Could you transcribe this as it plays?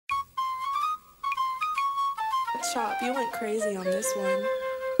Chop, you went crazy on this one.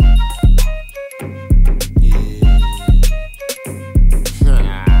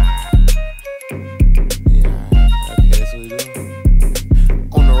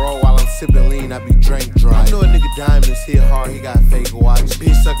 Sippin' lean, I be drink dry. I know a nigga diamonds hit hard, he got fake watch.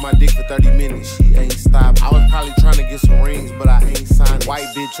 Bitch suck my dick for 30 minutes, she ain't stop. I was probably trying to get some rings, but I ain't signed. White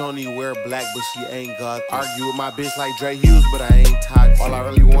bitch only wear black, but she ain't got. Argue with my bitch like Dre Hughes, but I ain't toxic. All I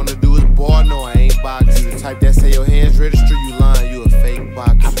really wanna do is ball, no I ain't box. You the type that say your hands register, you lying, you a fake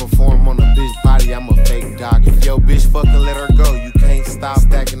box. I perform on a bitch body, I'm a fake doc. If your bitch fucking let her go, you can't stop.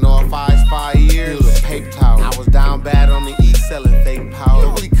 Stacking all 5 years, it was a paper towel. I was down bad on the east selling fake power. You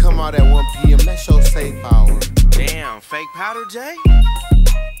don't really come out at 1 p.m., that's your safe hour. Damn, fake powder, Jay?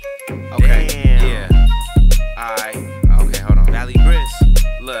 Okay, damn. Yeah. Alright, okay, hold on. Valley Bris,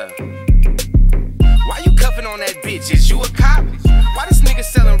 look. Why you cuffing on that bitch? Is you a cop? Why this nigga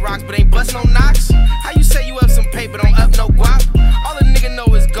selling rocks but ain't bust no knocks? How you say you up some paper, don't up no guap? All a nigga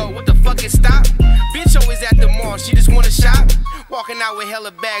know is go, what the fuck is stop? Bitch always at the mall, she just wanna shop. Walking out with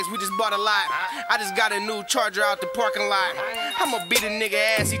hella bags, we just bought a lot. I just got a new Charger out the parking lot. I'ma beat a nigga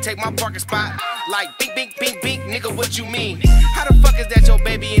ass, he take my parking spot. Like, bink, bink, bink, bink, nigga, what you mean? How the fuck is that your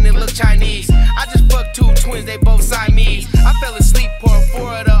baby and it look Chinese? I just fucked 2 twins, they both Siamese. I fell asleep pouring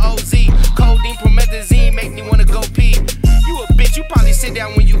 4 of the OZ. Codeine, promethazine, make me wanna go pee. You a bitch, you probably sit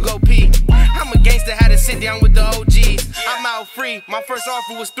down when you go pee. I'm a gangster, had to sit down with the OGs. I'm out free, my first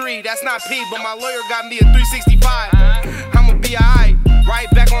offer was 3, that's not P, but my lawyer got me a 365. I'ma be alright, right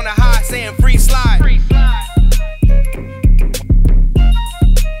back on the high, saying free slide.